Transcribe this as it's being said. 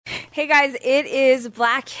Hey guys, it is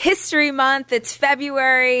Black History Month. It's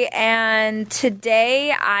February, and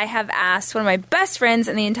today I have asked one of my best friends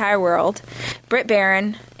in the entire world, Brit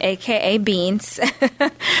Barron, aka Beans,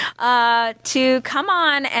 to come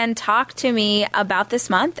on and talk to me about this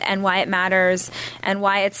month and why it matters and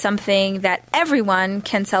why it's something that everyone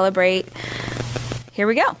can celebrate. Here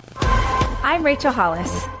we go. I'm Rachel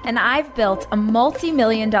Hollis, and I've built a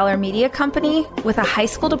multi-million-dollar media company with a high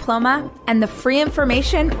school diploma and the free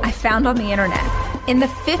information I found on the internet. In the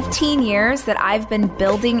 15 years that I've been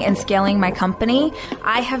building and scaling my company,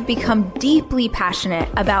 I have become deeply passionate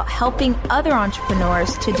about helping other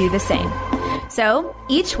entrepreneurs to do the same. So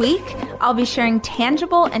each week, I'll be sharing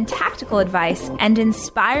tangible and tactical advice and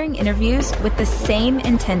inspiring interviews with the same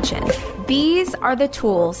intention. These are the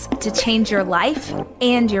tools to change your life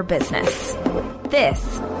and your business.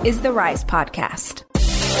 This is the Rise Podcast.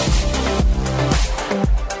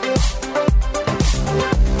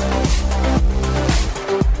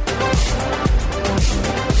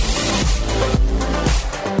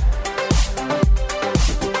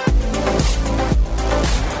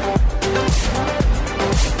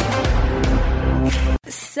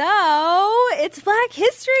 So, it's Black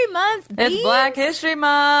History Month. It's Black History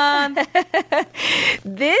Month.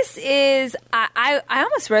 This is, I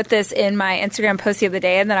almost wrote this in my Instagram post the other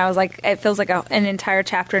day, and then I was like, it feels like an entire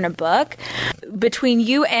chapter in a book. Between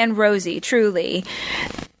you and Rosie, truly.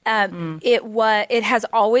 It has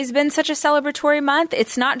always been such a celebratory month.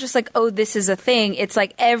 It's not just like, oh, this is a thing. It's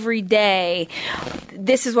like every day,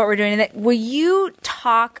 this is what we're doing. Will you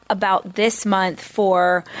talk about this month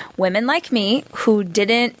for women like me who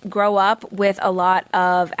didn't grow up with a lot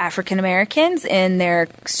of African Americans in their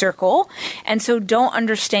circle and so don't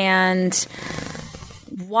understand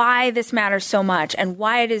why this matters so much and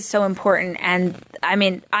why it is so important? And I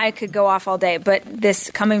mean, I could go off all day, but this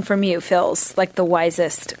coming from you feels like the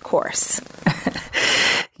wisest course.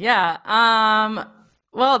 Yeah.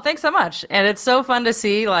 Well, thanks so much. And it's so fun to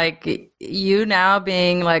see like you now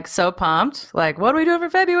being like so pumped, like, what are we doing for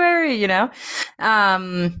February? You know?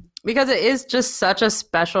 Because it is just such a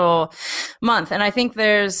special month. And I think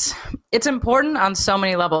it's important on so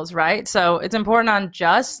many levels, right? So it's important on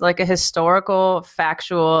just like a historical,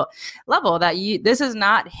 factual level that this is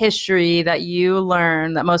not history that you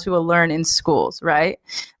learn, that most people learn in schools, right?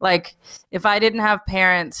 Like if I didn't have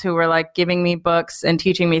parents who were like giving me books and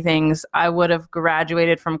teaching me things, I would have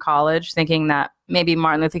graduated from college thinking that maybe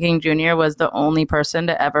Martin Luther King Jr. was the only person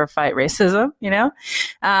to ever fight racism, you know?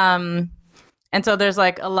 And so there's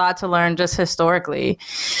like a lot to learn just historically.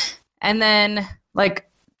 And then like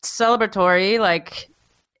celebratory, like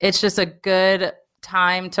it's just a good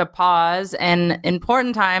time to pause and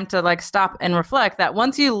important time to like stop and reflect that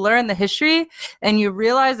once you learn the history and you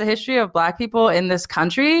realize the history of Black people in this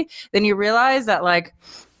country, then you realize that like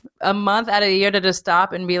a month out of the year to just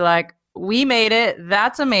stop and be like, we made it.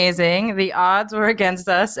 That's amazing. The odds were against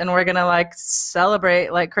us, and we're going to like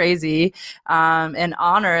celebrate like crazy and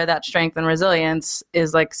honor that strength and resilience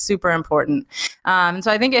is like super important.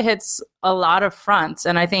 So I think it hits a lot of fronts.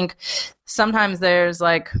 And I think sometimes there's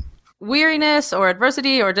like weariness or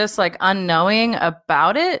adversity or just like unknowing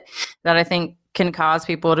about it that I think can cause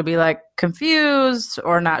people to be like confused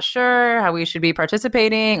or not sure how we should be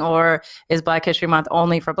participating, or is Black History Month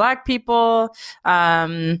only for Black people?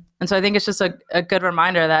 And so I think it's just a good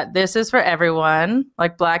reminder that this is for everyone.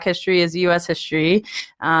 Like Black history is U.S. history.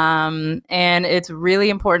 And it's really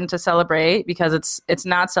important to celebrate because it's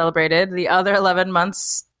not celebrated the other 11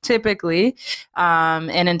 months. Typically,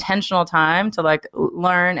 an intentional time to like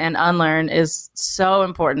learn and unlearn is so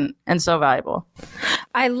important and so valuable.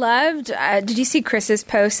 I loved, did you see Chris's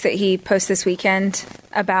post that he posted this weekend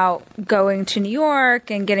about going to New York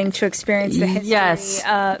and getting to experience the history? Yes.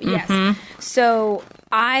 Yes. So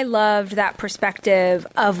I loved that perspective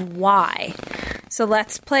of why. So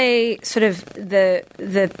let's play sort of the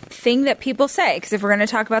thing that people say, because if we're going to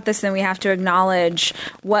talk about this, then we have to acknowledge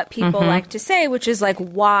what people like to say, which is like,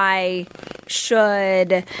 why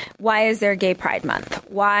is there Gay Pride Month?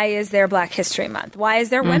 Why is there Black History Month? Why is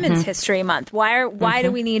there Women's History Month? Why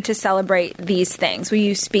do we need to celebrate these things? Will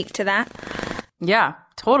you speak to that? Yeah,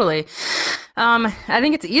 totally. I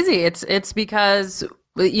think it's easy. It's because,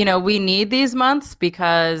 you know, we need these months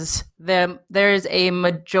because there's a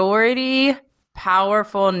majority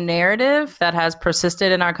powerful narrative that has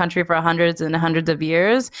persisted in our country for hundreds and hundreds of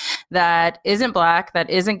years that isn't Black, that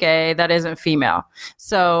isn't gay, that isn't female.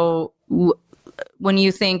 So when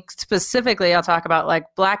you think specifically, I'll talk about like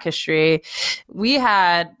Black history, we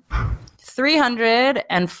had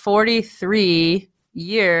 343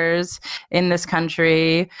 years in this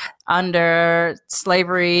country under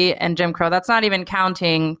slavery and Jim Crow. That's not even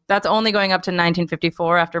counting. That's only going up to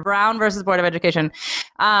 1954 after Brown versus Board of Education,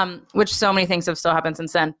 which so many things have still happened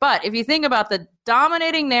since then. But if you think about the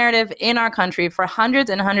dominating narrative in our country for hundreds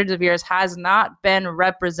and hundreds of years has not been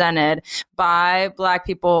represented by Black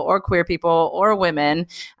people or queer people or women,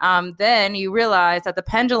 then you realize that the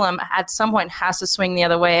pendulum at some point has to swing the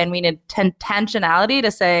other way, and we need intentionality to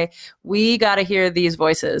say, we got to hear these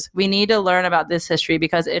voices. We need to learn about this history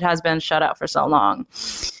because it has been shut out for so long.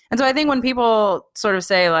 And so I think when people sort of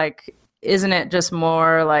say, like, isn't it just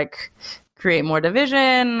more like create more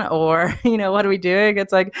division, or, what are we doing?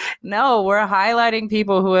 It's like, no, we're highlighting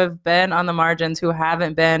people who have been on the margins, who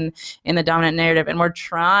haven't been in the dominant narrative. And we're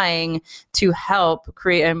trying to help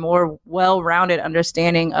create a more well-rounded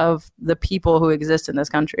understanding of the people who exist in this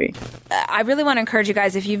country. I really want to encourage you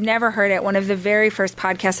guys, if you've never heard it, one of the very first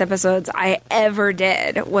podcast episodes I ever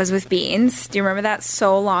did was with Beans. Do you remember that?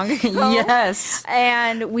 So long ago? Yes.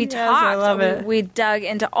 And we talked. I love it. We dug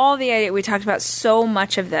into all the idea. We talked about so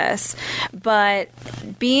much of this. But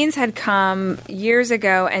Beans had come years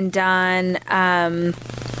ago and done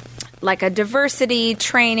like a diversity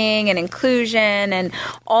training and inclusion and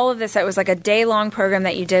all of this. It was like a day-long program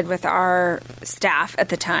that you did with our staff at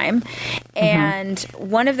the time. And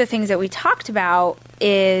one of the things that we talked about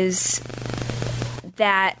is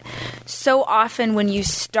that so often when you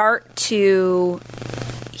start to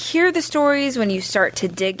hear the stories, when you start to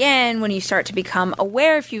dig in, when you start to become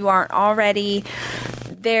aware, if you aren't already,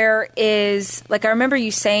 there is, like, I remember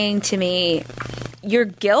you saying to me, your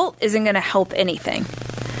guilt isn't going to help anything.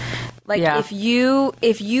 Like, if you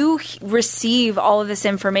receive all of this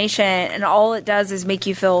information and all it does is make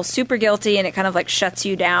you feel super guilty and it kind of like shuts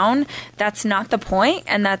you down, that's not the point,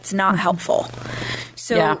 and that's not helpful.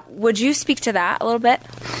 So would you speak to that a little bit?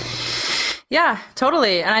 Yeah,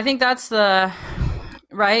 totally. And I think that's the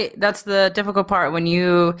difficult part, when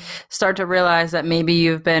you start to realize that maybe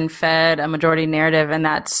you've been fed a majority narrative and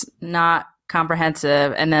that's not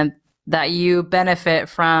comprehensive, and then that you benefit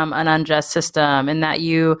from an unjust system, and that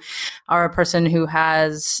you are a person who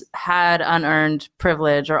has had unearned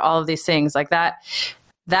privilege, or all of these things like that.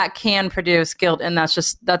 That can produce guilt, and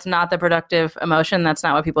that's not the productive emotion. That's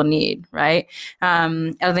not what people need, right? I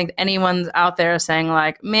don't think anyone's out there saying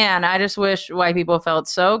like, man, I just wish white people felt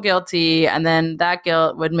so guilty, and then that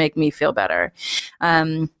guilt would make me feel better.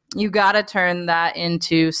 You got to turn that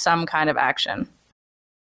into some kind of action.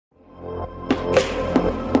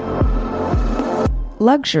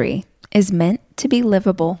 Luxury is meant to be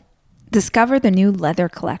livable. Discover the new leather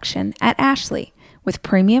collection at Ashley, with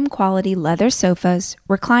premium quality leather sofas,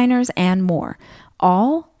 recliners, and more,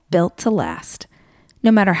 all built to last.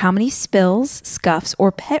 No matter how many spills, scuffs,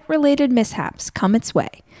 or pet-related mishaps come its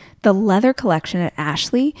way, the leather collection at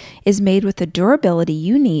Ashley is made with the durability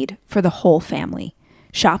you need for the whole family.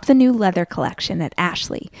 Shop the new leather collection at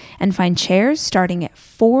Ashley and find chairs starting at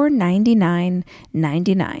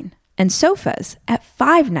 $499.99 and sofas at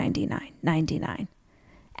 $599.99.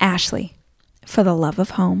 Ashley, for the love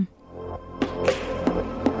of home.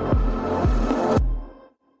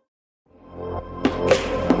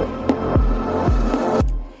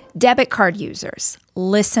 Debit card users,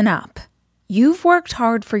 listen up. You've worked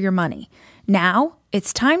hard for your money. Now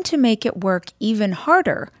it's time to make it work even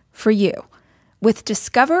harder for you. With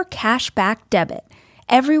Discover Cashback Debit,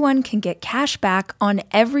 everyone can get cash back on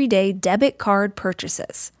everyday debit card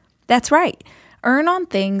purchases. That's right. Earn on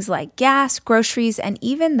things like gas, groceries, and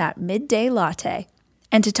even that midday latte.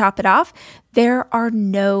 And to top it off, there are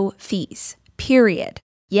no fees, period.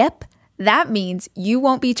 Yep, that means you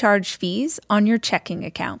won't be charged fees on your checking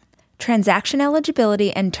account. Transaction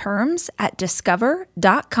eligibility and terms at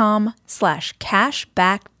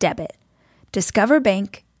discover.com/cashbackdebit. Discover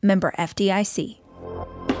Bank, member FDIC.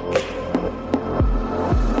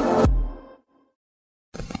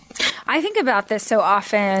 I think about this so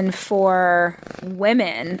often for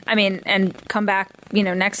women. I mean, and come back,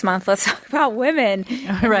 next month, let's talk about women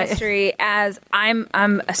in history, as I'm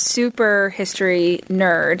a super history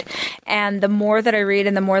nerd. And the more that I read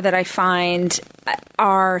and the more that I find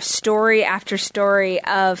are story after story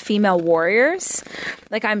of female warriors.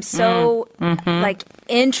 Like, I'm so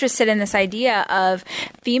interested in this idea of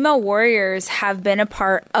female warriors have been a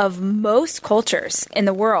part of most cultures in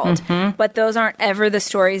the world, but those aren't ever the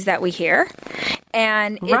stories that we hear.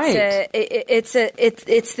 And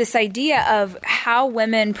it's this idea of how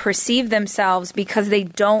women perceive themselves because they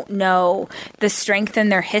don't know the strength in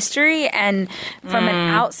their history. And from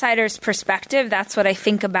an outsider's perspective, that's what I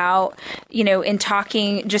think about, in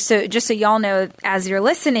talking, just so y'all know, as you're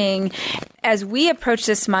listening, as we approach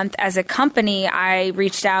this month as a company, I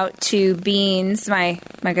reached out to Beans, my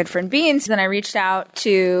good friend Beans, and I reached out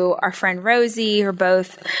to our friend Rosie, who are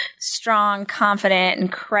both strong, confident,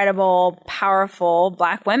 incredible, powerful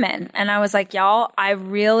Black women. And I was like, y'all, I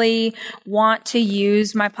really want to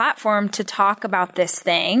use my platform to talk about this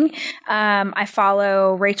thing. I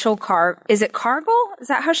follow Rachel Is it Cargill? Is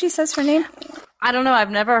that how she says her name? I don't know. I've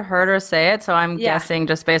never heard her say it, so I'm guessing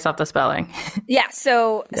just based off the spelling. Yeah.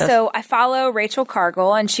 So I follow Rachel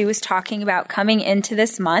Cargill, and she was talking about coming into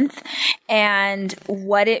this month and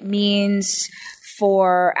what it means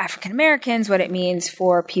for African Americans, what it means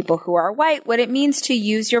for people who are white, what it means to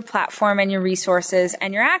use your platform and your resources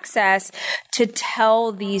and your access to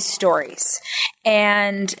tell these stories.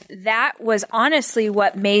 And that was honestly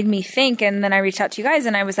what made me think. And then I reached out to you guys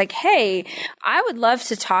and I was like, hey, I would love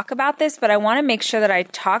to talk about this, but I want to make sure that I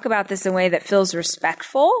talk about this in a way that feels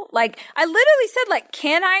respectful. Like, I literally said, like,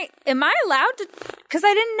 am I allowed to, because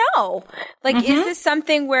I didn't know. Like, is this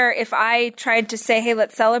something where if I tried to say, hey,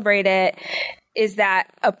 let's celebrate it, is that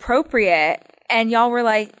appropriate? And y'all were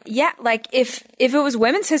like, yeah, like if it was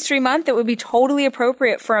Women's History Month, it would be totally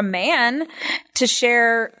appropriate for a man to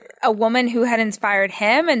share a woman who had inspired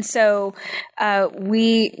him. And so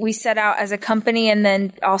we set out as a company, and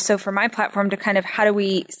then also for my platform, to kind of how do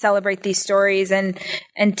we celebrate these stories and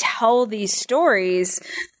tell these stories.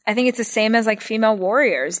 I think it's the same as like female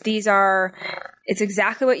warriors. It's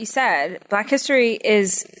exactly what you said. Black history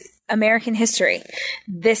is American history.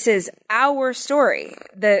 This is our story,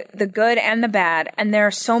 the good and the bad. And there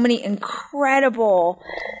are so many incredible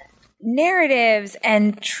narratives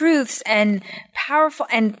and truths and powerful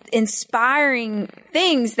and inspiring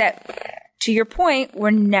things that, to your point, were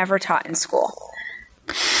never taught in school.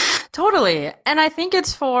 Totally. And I think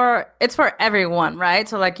it's for everyone, right?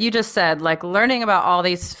 So like you just said, like learning about all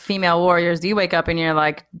these female warriors, you wake up and you're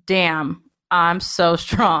like, damn, I'm so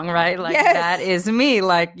strong, right? Like that is me.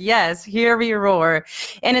 Like, yes, hear me roar.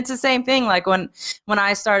 And it's the same thing. Like when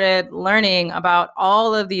I started learning about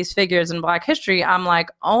all of these figures in Black history, I'm like,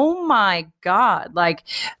 oh my God, like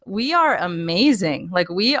we are amazing. Like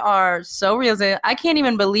we are so real. I can't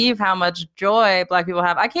even believe how much joy Black people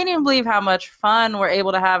have. I can't even believe how much fun we're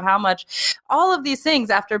able to have, how much all of these things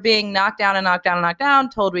after being knocked down and knocked down and knocked down,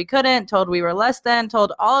 told we couldn't, told we were less than,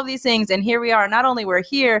 told all of these things. And here we are. Not only we're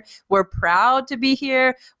here, we're proud to be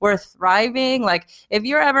here. We're thriving. Like if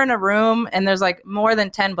you're ever in a room and there's like more than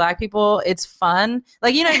 10 Black people, it's fun.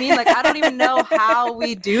 Like, you know what I mean? Like, I don't even know how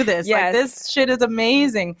we do this. Like this shit is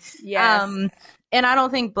amazing. Yes. And I don't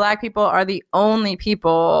think Black people are the only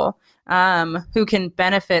people who can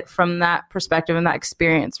benefit from that perspective and that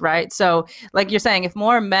experience, right? So like you're saying, if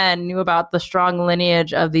more men knew about the strong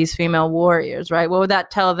lineage of these female warriors, right, what would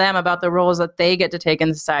that tell them about the roles that they get to take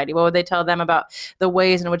in society? What would they tell them about the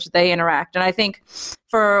ways in which they interact? And I think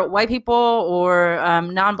for white people or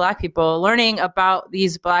non-Black people, learning about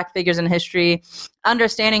these Black figures in history,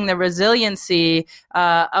 understanding the resiliency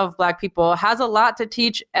of Black people has a lot to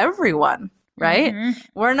teach everyone. Right? Mm-hmm.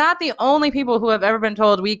 We're not the only people who have ever been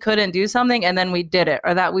told we couldn't do something and then we did it,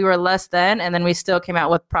 or that we were less than and then we still came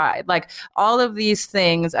out with pride. Like all of these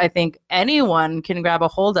things, I think anyone can grab a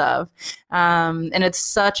hold of. And it's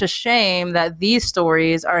such a shame that these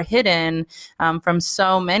stories are hidden from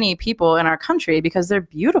so many people in our country because they're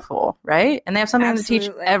beautiful, right? And they have something to teach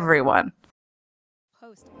everyone.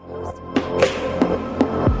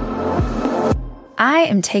 I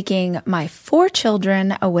am taking my 4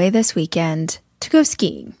 children away this weekend to go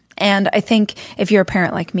skiing. And I think if you're a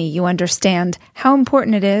parent like me, you understand how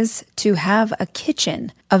important it is to have a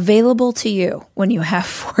kitchen available to you when you have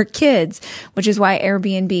 4 kids, which is why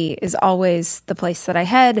Airbnb is always the place that I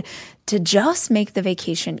head to just make the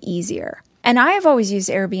vacation easier. And I have always used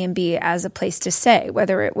Airbnb as a place to stay,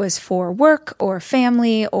 whether it was for work or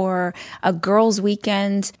family or a girls'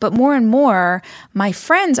 weekend. But more and more, my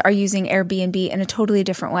friends are using Airbnb in a totally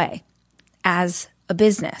different way, as a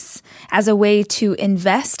business, as a way to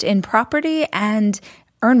invest in property and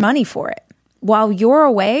earn money for it. While you're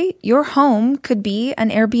away, your home could be an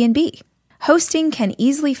Airbnb. Hosting can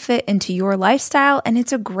easily fit into your lifestyle, and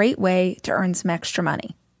it's a great way to earn some extra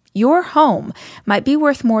money. Your home might be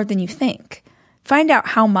worth more than you think. Find out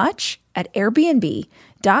how much at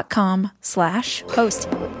airbnb.com/host.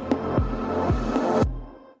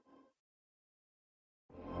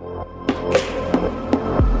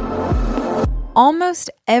 Almost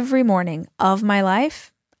every morning of my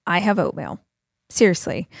life, I have oatmeal.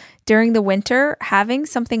 Seriously, during the winter, having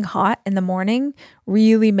something hot in the morning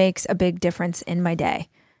really makes a big difference in my day.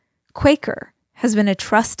 Quaker has been a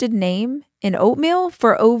trusted name in oatmeal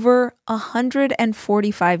for over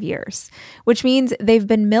 145 years, which means they've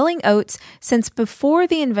been milling oats since before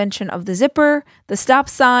the invention of the zipper, the stop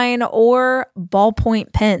sign, or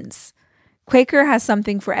ballpoint pens. Quaker has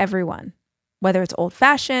something for everyone, whether it's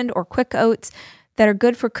old-fashioned or quick oats that are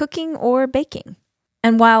good for cooking or baking.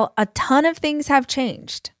 And while a ton of things have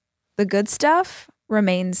changed, the good stuff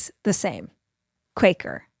remains the same.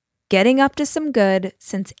 Quaker, getting up to some good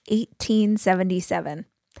since 1877.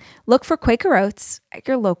 Look for Quaker Oats at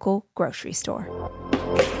your local grocery store.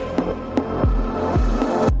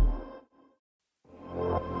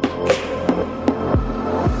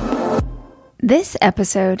 This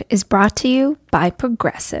episode is brought to you by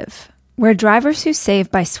Progressive, where drivers who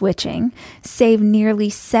save by switching save nearly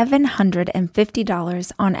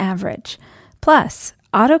 $750 on average. Plus,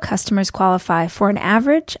 auto customers qualify for an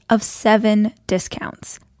average of 7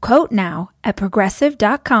 discounts. Quote now at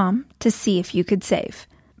progressive.com to see if you could save.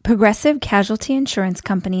 Progressive Casualty Insurance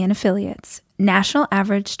Company and Affiliates. National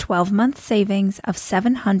average 12-month savings of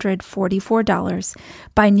 $744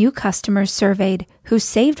 by new customers surveyed who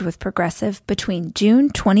saved with Progressive between June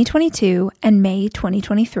 2022 and May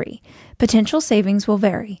 2023. Potential savings will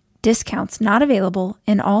vary. Discounts not available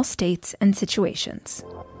in all states and situations.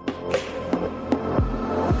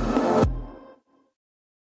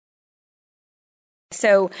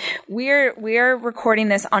 So we're recording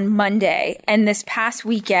this on Monday, and this past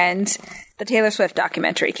weekend, the Taylor Swift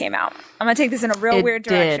documentary came out. I'm going to take this in a real weird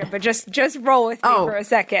direction, but just roll with me for a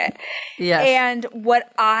second. Yes. And what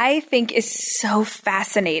I think is so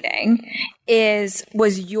fascinating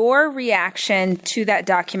was your reaction to that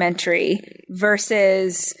documentary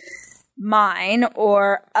versus mine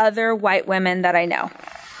or other white women that I know.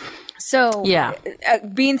 So,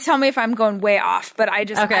 Bean, tell me if I'm going way off, but I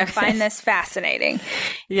find this fascinating.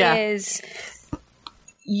 Okay,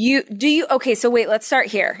 so wait, let's start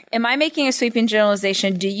here. Am I making a sweeping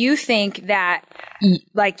generalization? Do you think that,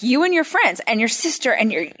 like, you and your friends and your sister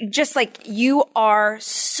and you're just like, you are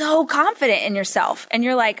so confident in yourself and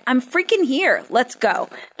you're like, I'm freaking here. Let's go.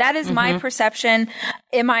 That is my perception.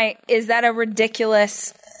 Is that a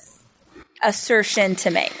ridiculous assertion to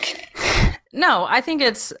make? No, I think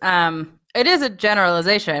it is a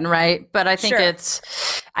generalization, right? But I think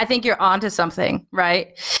I think you're onto something,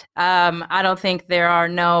 right? I don't think there are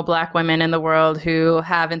no Black women in the world who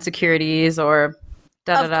have insecurities or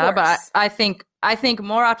da-da-da. But I think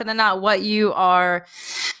more often than not, what you are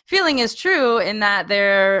feeling is true in that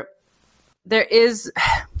there is,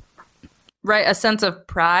 right, a sense of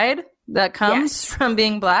pride that comes from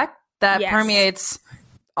being Black that permeates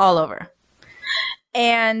all over.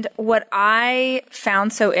 And what I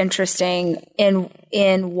found so interesting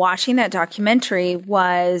in watching that documentary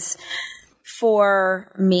was, for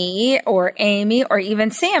me or Amy or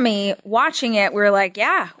even Sammy watching it, we're like,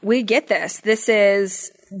 yeah, we get this. This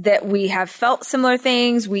is that we have felt similar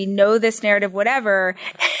things. We know this narrative, whatever.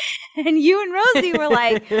 And you and Rosie were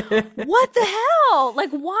like, what the hell?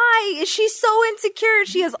 Like, why is she so insecure?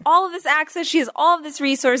 She has all of this access. She has all of this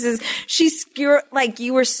resources. Like,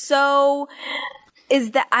 you were so... I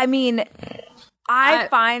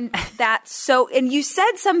find that so, and you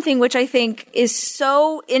said something which I think is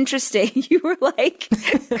so interesting. You were like,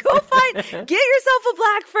 get yourself a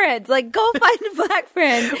Black friend. Like, go find a Black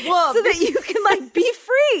friend so that you can, like, be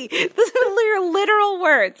free. Those are your literal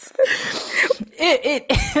words.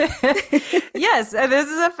 Yes, and this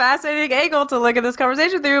is a fascinating angle to look at this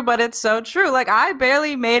conversation through, but it's so true. Like, I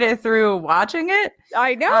barely made it through watching it.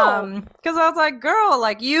 I know. Because I was like, girl,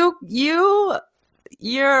 like,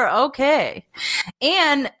 you're okay.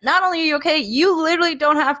 And not only are you okay, you literally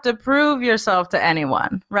don't have to prove yourself to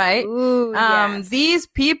anyone, right? Ooh, yes. These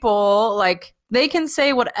people, like, they can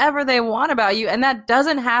say whatever they want about you, and that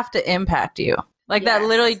doesn't have to impact you. Like, that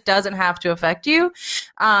literally doesn't have to affect you.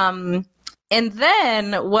 And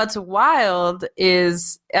then what's wild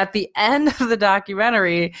is at the end of the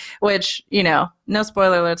documentary, which, no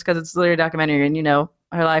spoiler alerts because it's literally a documentary and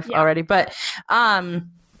her life already, but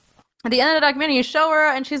at the end of the documentary, you show her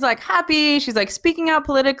and she's like happy. She's like speaking out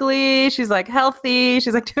politically. She's like healthy.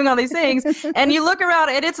 She's like doing all these things. And you look around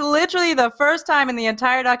and it's literally the first time in the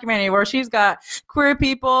entire documentary where she's got queer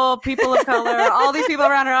people of color, all these people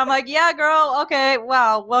around her. I'm like, yeah, girl. Okay.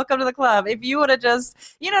 Wow. Welcome to the club. If you would have just,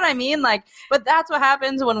 you know what I mean? Like, but that's what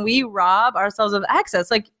happens when we rob ourselves of access.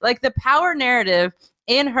 Like the power narrative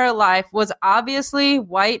in her life was obviously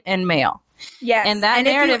white and male. Yes. And that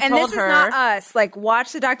narrative told her. And this is not us. Like,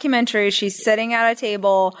 watch the documentary. She's sitting at a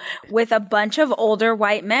table with a bunch of older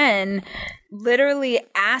white men literally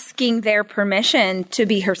asking their permission to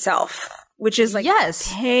be herself, which is like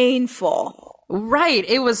painful. Right.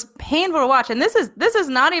 It was painful to watch. And this is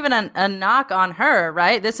not even a knock on her,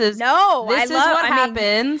 right? This is what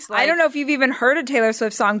happens. I don't know if you've even heard a Taylor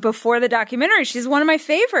Swift song before the documentary. She's one of my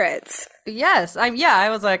favorites. Yes. I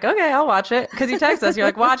was like, okay, I'll watch it. Because you text us. You're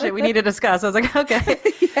like, watch it. We need to discuss. I was like, okay.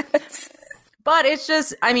 Yes. But it's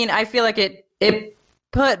just, I feel like it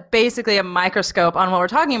put basically a microscope on what we're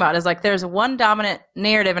talking about. Is like there's one dominant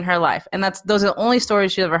narrative in her life, and those are the only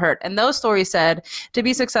stories she's ever heard. And those stories said, to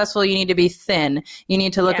be successful, you need to be thin, you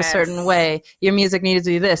need to look a certain way, your music needs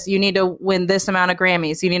to do this, you need to win this amount of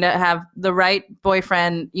Grammys, you need to have the right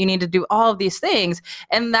boyfriend, you need to do all of these things.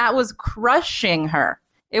 And that was crushing her.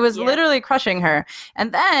 It was literally crushing her.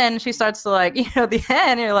 And then she starts to like, at the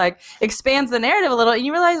end, you're like, expands the narrative a little, and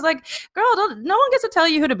you realize like, girl, no one gets to tell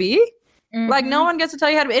you who to be. Mm-hmm. Like, no one gets to tell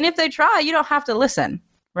you how to be. And if they try, you don't have to listen,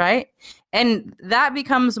 right? And that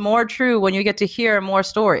becomes more true when you get to hear more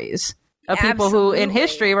stories of people who in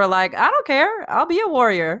history were like, I don't care, I'll be a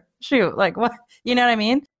warrior. Shoot, like what? You know what I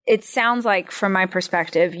mean? It sounds like, from my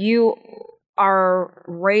perspective, you are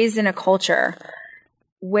raised in a culture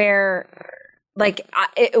where, like,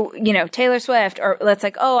 Taylor Swift, or let's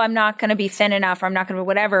like, oh, I'm not going to be thin enough, or I'm not going to be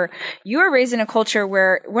whatever. You were raised in a culture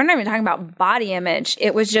where we're not even talking about body image.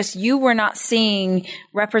 It was just, you were not seeing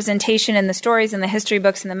representation in the stories and the history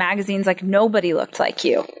books and the magazines. Like, nobody looked like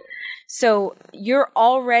you. So you're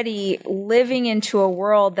already living into a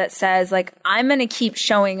world that says, like, I'm going to keep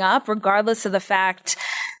showing up regardless of the fact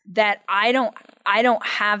that I don't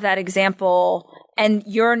have that example, and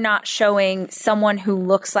you're not showing someone who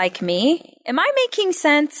looks like me. Am I making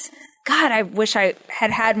sense? God, I wish I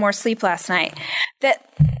had more sleep last night. That,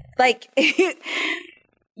 like,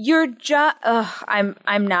 you're just,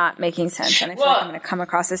 I'm not making sense. And I feel like I'm going to come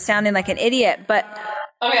across as sounding like an idiot, but.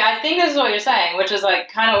 Okay, I think this is what you're saying, which is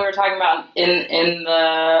like kind of what we were talking about in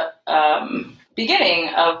the beginning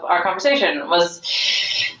of our conversation, was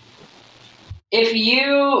if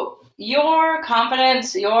your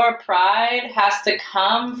confidence, your pride has to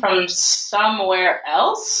come from somewhere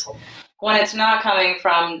else when it's not coming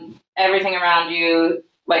from everything around you,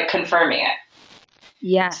 like, confirming it.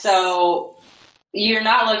 Yes. So you're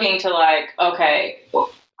not looking to, like, okay,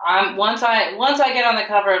 once I get on the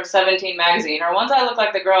cover of 17 magazine, or once I look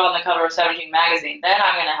like the girl on the cover of 17 magazine, then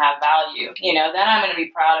I'm going to have value. Then I'm going to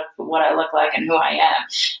be proud of what I look like and who I am.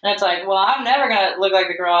 And it's like, well, I'm never going to look like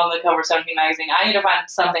the girl on the cover of 17 magazine. I need to find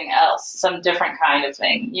something else, some different kind of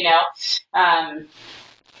thing, And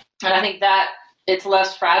I think that it's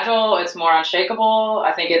less fragile. It's more unshakable.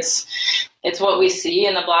 I think it's what we see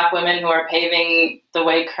in the Black women who are paving the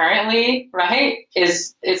way currently, right?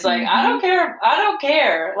 It's like, I don't care.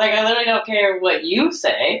 Like, I literally don't care what you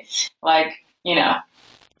say. Like,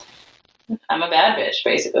 I'm a bad bitch,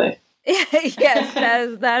 basically.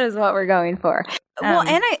 Yes, that is what we're going for. Well,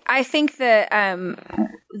 and I think that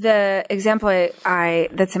the example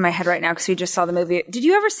that's in my head right now, because we just saw the movie. Did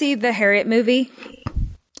you ever see the Harriet movie?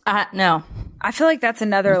 No. I feel like that's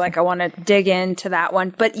another, like, I want to dig into that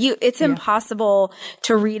one. But it's impossible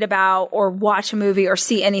to read about or watch a movie or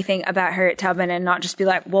see anything about Harriet Tubman and not just be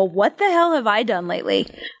like, well, what the hell have I done lately?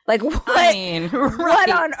 Like, what, what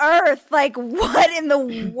on earth? Like, what in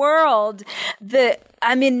the world?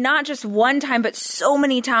 Not just one time, but so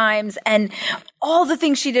many times. And all the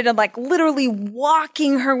things she did, of, like, literally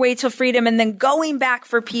walking her way to freedom and then going back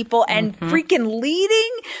for people and freaking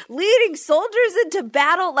leading soldiers into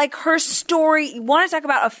battle. Like, her story, you want to talk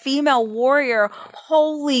about a female warrior?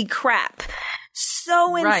 Holy crap.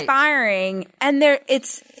 So inspiring. Right. And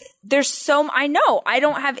there's so, I know I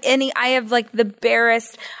don't have I have, like, the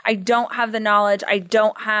barest, I don't have the knowledge.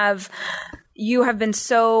 You have been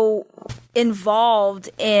so involved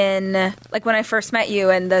in, like, when I first met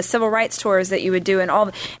you and the civil rights tours that you would do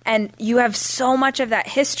and you have so much of that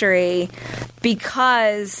history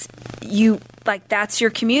because you, like, that's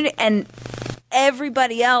your community, and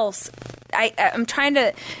everybody else. I'm trying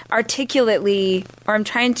to articulately, or I'm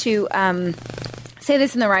trying to say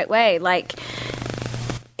this in the right way. Like,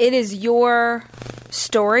 it is your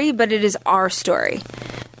story, but it is our story.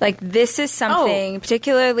 Like, this is something,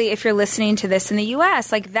 particularly if you're listening to this in the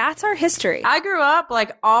U.S., like, that's our history. I grew up,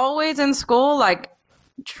 like, always in school, like,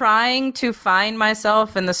 trying to find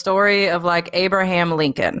myself in the story of, like, Abraham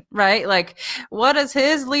Lincoln, right? Like, what does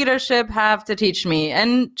his leadership have to teach me?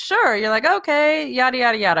 And sure, you're like, okay, yada,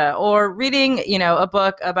 yada, yada. Or reading, a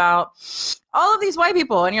book about all of these white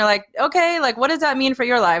people, and you're like, okay, like, what does that mean for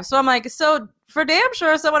your life? So I'm like, so for damn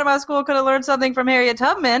sure someone in my school could have learned something from Harriet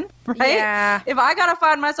Tubman, right? Yeah. If I got to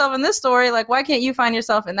find myself in this story, like, why can't you find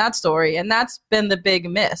yourself in that story? And that's been the big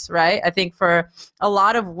miss, right? I think for a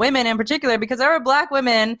lot of women in particular, because there are Black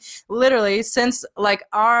women literally since like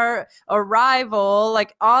our arrival,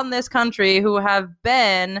 like on this country, who have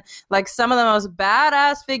been like some of the most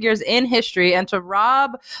badass figures in history, and to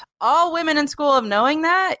rob all women in school of knowing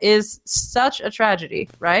that is such a tragedy,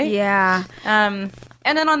 right? Yeah.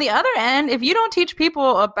 And then on the other end, if you don't teach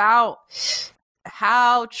people about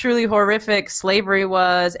how truly horrific slavery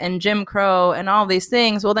was and Jim Crow and all these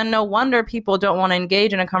things, well, then no wonder people don't want to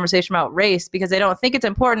engage in a conversation about race, because they don't think it's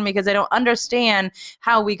important, because they don't understand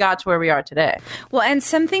how we got to where we are today. Well, and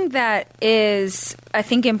something that is, I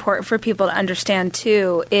think, important for people to understand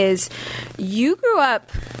too is you grew up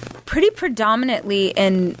pretty predominantly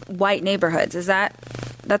in white neighborhoods.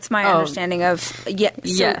 That's my understanding of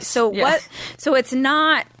yes. So it's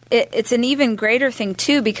not. It's an even greater thing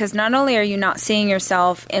too, because not only are you not seeing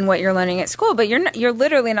yourself in what you're learning at school, but you're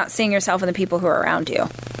literally not seeing yourself in the people who are around you.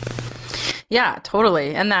 Yeah,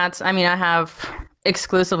 totally. And that's, I mean, I have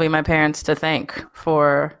exclusively my parents to thank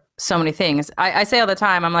for so many things. I say all the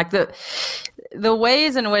time, I'm like, the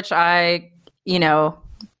ways in which I,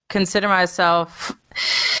 consider myself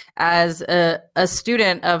as a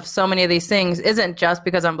student of so many of these things isn't just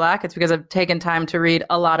because I'm Black. It's because I've taken time to read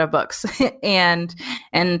a lot of books and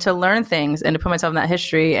to learn things and to put myself in that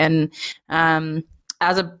history. And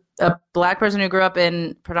as a Black person who grew up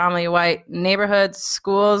in predominantly white neighborhoods,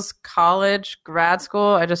 schools, college, grad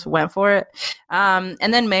school, I just went for it. And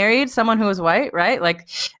then married someone who was white, right? Like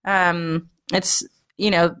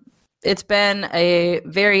it's been a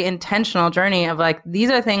very intentional journey of like, these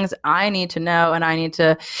are things I need to know and I need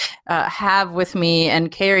to have with me and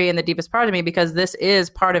carry in the deepest part of me, because this is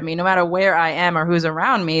part of me, no matter where I am or who's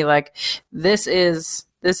around me. Like, this is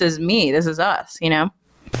me, this is us,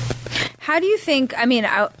 How do you think,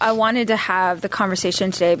 I wanted to have the conversation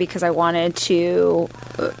today because I wanted to,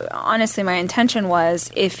 honestly, my intention was,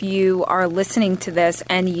 if you are listening to this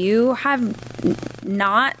and you have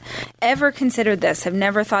not ever considered this, have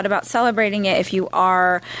never thought about celebrating it, if you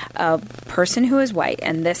are a person who is white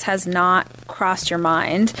and this has not crossed your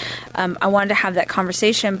mind, I wanted to have that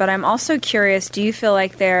conversation. But I'm also curious, do you feel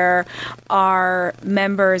like there are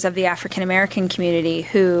members of the African American community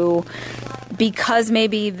who, because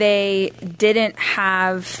maybe they didn't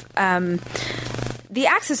have the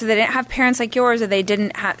access, or they didn't have parents like yours, or they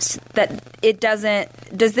didn't have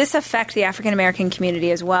does this affect the African American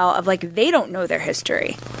community as well, of like, they don't know their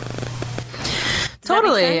history?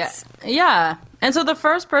 Totally. Yeah. And so the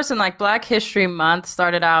first person, like, Black History Month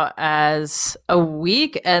started out as a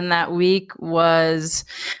week, and that week was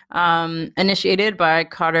initiated by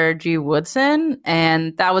Carter G. Woodson.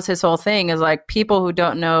 And that was his whole thing, is like, people who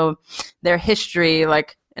don't know their history,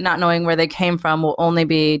 like, not knowing where they came from, will only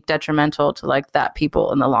be detrimental to like that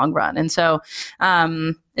people in the long run. And so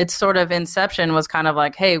its sort of inception was kind of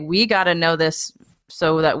like, hey, we got to know this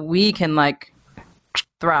so that we can like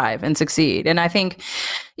thrive and succeed. And I think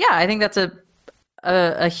that's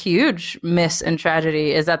a huge miss and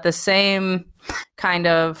tragedy, is that the same kind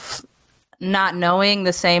of not knowing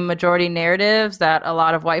the same majority narratives that a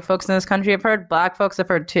lot of white folks in this country have heard, Black folks have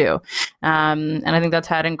heard too. And I think that's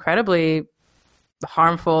had incredibly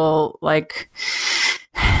harmful like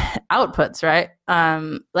outputs, right?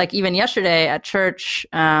 Like even yesterday at church,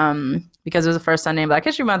 because it was the first Sunday in Black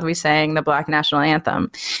History Month, we sang the Black National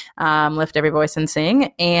Anthem, Lift Every Voice and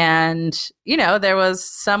Sing. And, there was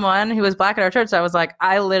someone who was Black at our church that was like,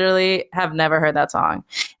 I literally have never heard that song.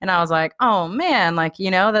 And I was like, oh man, like,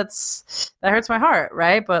 that hurts my heart,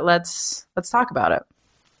 right? But let's talk about it.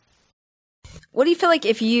 What do you feel like,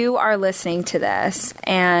 if you are listening to this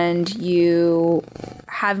and you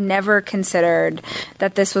have never considered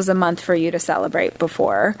that this was a month for you to celebrate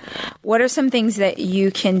before, what are some things that you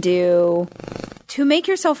can do to make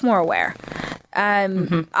yourself more aware?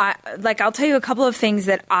 I'll tell you a couple of things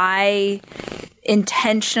that I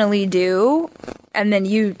intentionally do, and then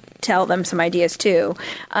you tell them some ideas too.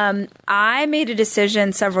 I made a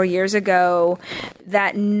decision several years ago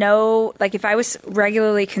that if I was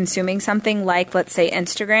regularly consuming something like, let's say,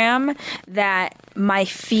 Instagram, that my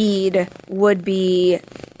feed would be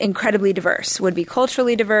incredibly diverse, would be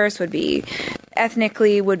culturally diverse, would be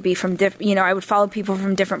ethnically, would be from I would follow people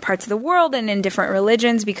from different parts of the world and in different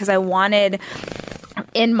religions, because I wanted,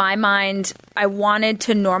 in my mind, I wanted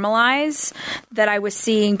to normalize that I was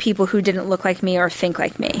seeing people who didn't look like me or think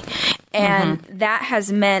like me. And that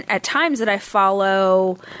has meant at times that I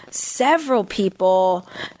follow several people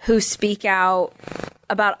who speak out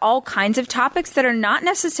about all kinds of topics that are not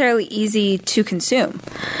necessarily easy to consume.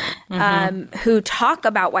 who talk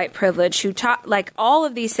about white privilege, who talk like all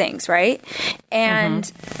of these things, right?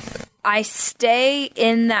 And I stay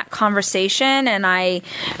in that conversation and I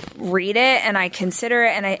read it and I consider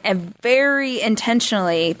it, and I am very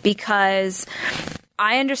intentionally, because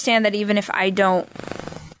I understand that even if I don't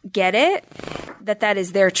get it, that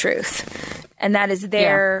is their truth, and that is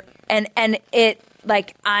their and it,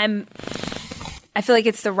 like, I feel like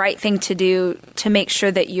it's the right thing to do to make sure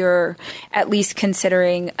that you're at least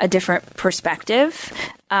considering a different perspective.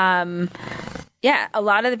 A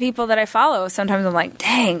lot of the people that I follow, sometimes I'm like,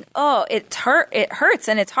 dang, it hurts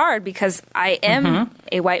and it's hard, because I am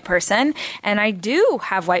a white person and I do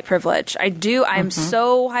have white privilege. I'm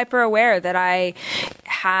so hyper aware that I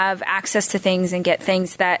have access to things and get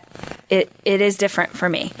things that it is different for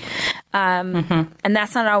me. And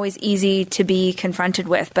that's not always easy to be confronted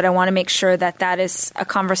with, but I want to make sure that is a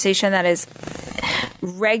conversation that is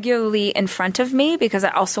regularly in front of me, because I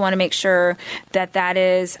also want to make sure that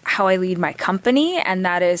is how I lead my company, and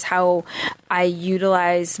that is how I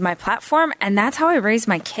utilize my platform, and that's how I raise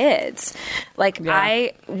my kids. Like,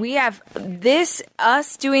 we have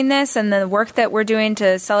us doing this, and the work that we're doing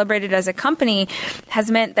to celebrate it as a company has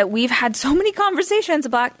meant that we've had so many conversations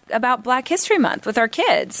about Black History Month with our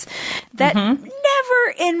kids that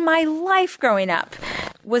never in my life growing up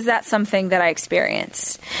was that something that I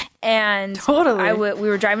experienced. And totally. We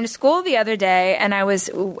were driving to school the other day, and I was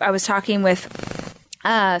talking with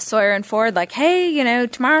Sawyer and Ford, like, hey,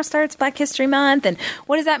 tomorrow starts Black History Month, and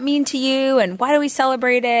what does that mean to you, and why do we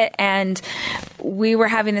celebrate it? And we were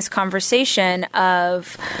having this conversation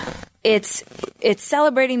of it's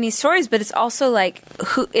celebrating these stories, but it's also like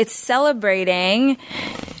it's celebrating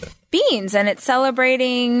beans, and it's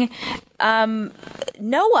celebrating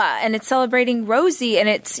Noah, and it's celebrating Rosie, and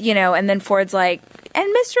it's and then Ford's like, and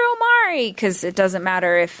Mr. Omari, because it doesn't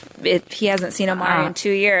matter if he hasn't seen Omari in 2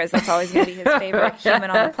 years. That's always going to be his favorite human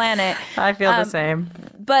on the planet. I feel the same.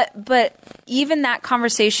 But even that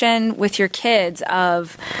conversation with your kids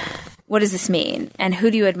of what does this mean, and who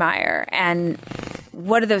do you admire, and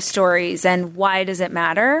what are those stories, and why does it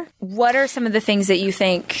matter? What are some of the things that you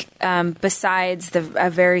think, besides a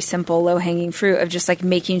very simple low-hanging fruit of just like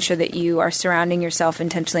making sure that you are surrounding yourself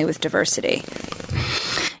intentionally with diversity?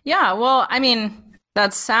 Yeah, well, I mean,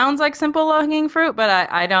 that sounds like simple low-hanging fruit, but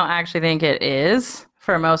I don't actually think it is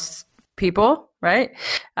for most people, right?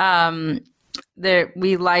 You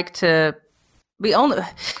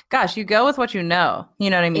go with what you know. You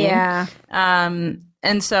know what I mean? Yeah.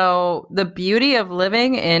 And so the beauty of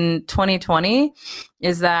living in 2020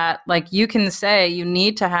 is that, like, you can say you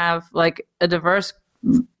need to have like a diverse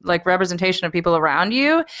like representation of people around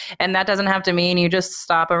you, and that doesn't have to mean you just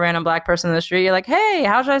stop a random Black person in the street. You're like, hey,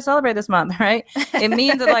 how should I celebrate this month? Right? It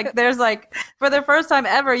means that like there's like, for the first time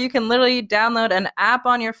ever, you can literally download an app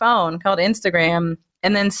on your phone called Instagram,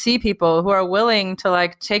 and then see people who are willing to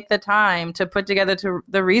like take the time to put together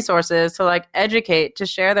the resources to like educate, to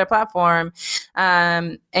share their platform.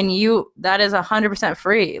 And that is 100%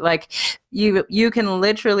 free. Like you can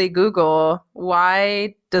literally Google,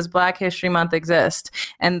 why does Black History Month exist?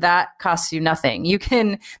 And that costs you nothing.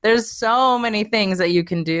 There's so many things that you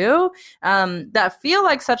can do that feel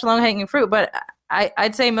like such low-hanging fruit, but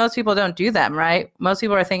I'd say most people don't do them, right? Most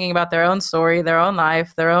people are thinking about their own story, their own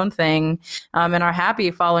life, their own thing, and are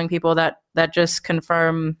happy following people that just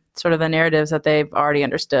confirm sort of the narratives that they've already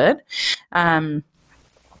understood. So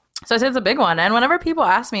I'd say it's a big one. And whenever people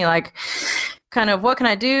ask me, like, kind of what can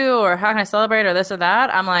I do, or how can I celebrate, or this or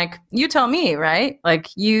that, I'm like, you tell me, right? Like,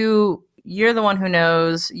 you're the one who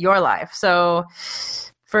knows your life. So,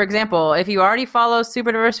 for example, if you already follow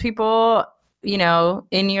super diverse people,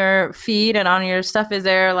 in your feed and on your stuff, is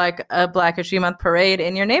there like a Black History Month parade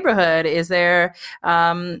in your neighborhood? Is there,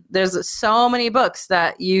 there's so many books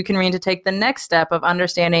that you can read to take the next step of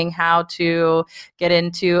understanding how to get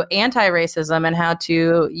into anti-racism and how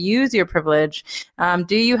to use your privilege.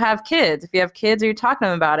 Do you have kids? If you have kids, are you talking to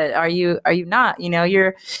them about it? Are you not?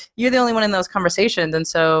 You're the only one in those conversations. And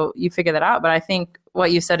so you figure that out. But I think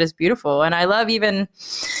what you said is beautiful. And I love even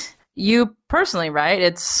you personally,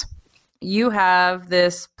 right? You have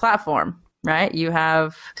this platform, right? You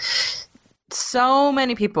have so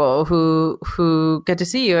many people who get to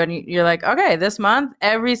see you, and you're like, okay, this month,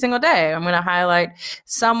 every single day, I'm going to highlight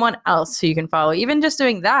someone else who you can follow. Even just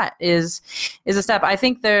doing that is a step. I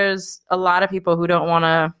think there's a lot of people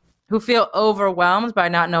who feel overwhelmed by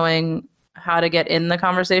not knowing how to get in the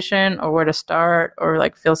conversation or where to start, or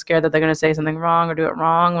like feel scared that they're going to say something wrong or do it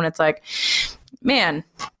wrong, when it's like, man,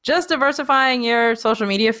 just diversifying your social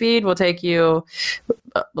media feed will take you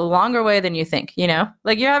a longer way than you think,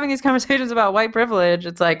 Like, you're having these conversations about white privilege.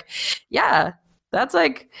 It's like, yeah, that's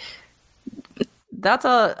like that's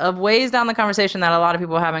a ways down the conversation that a lot of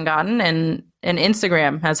people haven't gotten, and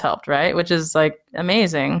Instagram has helped, right? Which is like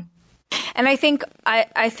amazing. And I think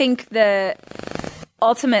the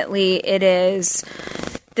ultimately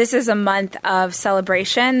this is a month of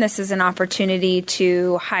celebration. This is an opportunity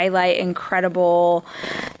to highlight incredible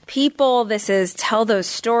people. This is tell those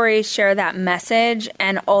stories, share that message,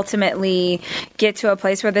 and ultimately get to a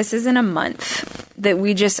place where this isn't a month, that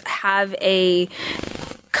we just have a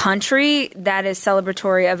country that is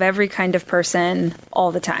celebratory of every kind of person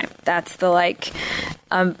all the time. That's the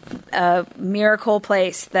a miracle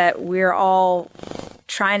place that we're all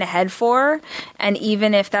trying to head for. And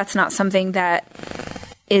even if that's not something that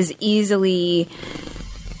is easily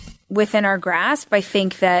within our grasp, I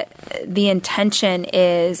think that the intention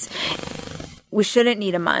is we shouldn't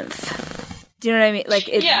need a month. Do you know what I mean? We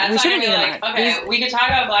shouldn't need a month. Okay, we could talk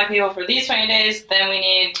about Black people for these 20 days, then we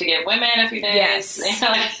need to give women a few days.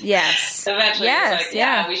 Yes. Yes. Eventually,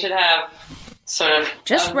 we should have sort of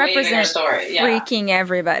just represent story. Freaking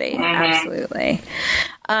everybody. Mm-hmm. Absolutely.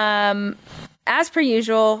 As per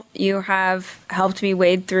usual, you have helped me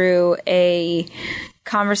wade through a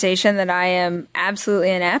conversation that I am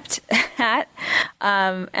absolutely inept at.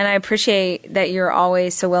 And I appreciate that you're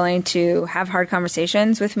always so willing to have hard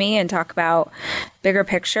conversations with me and talk about bigger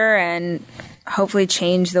picture and hopefully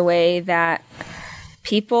change the way that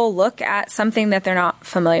people look at something that they're not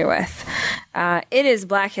familiar with. It is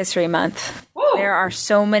Black History Month. Woo! There are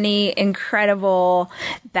so many incredible,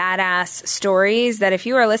 badass stories that if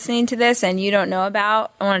you are listening to this and you don't know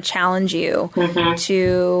about, I want to challenge you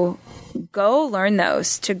to go learn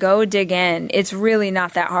those, to go dig in. It's really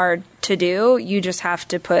not that hard to do. You just have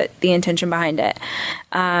to put the intention behind it.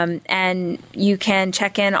 And you can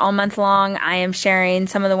check in all month long. I am sharing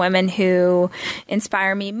some of the women who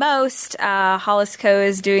inspire me most. Hollis Co.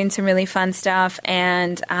 is doing some really fun stuff.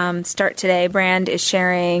 And Start Today brand is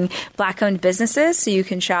sharing Black-owned businesses, so you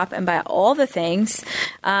can shop and buy all the things.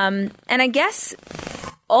 And I guess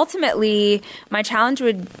ultimately, my challenge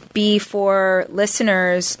would be for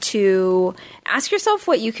listeners to ask yourself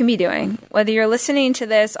what you can be doing, whether you're listening to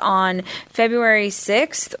this on February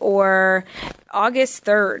 6th or August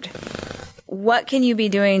 3rd. What can you be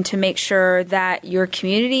doing to make sure that your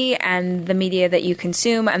community and the media that you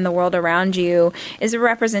consume and the world around you is a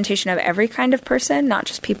representation of every kind of person, not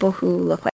just people who look like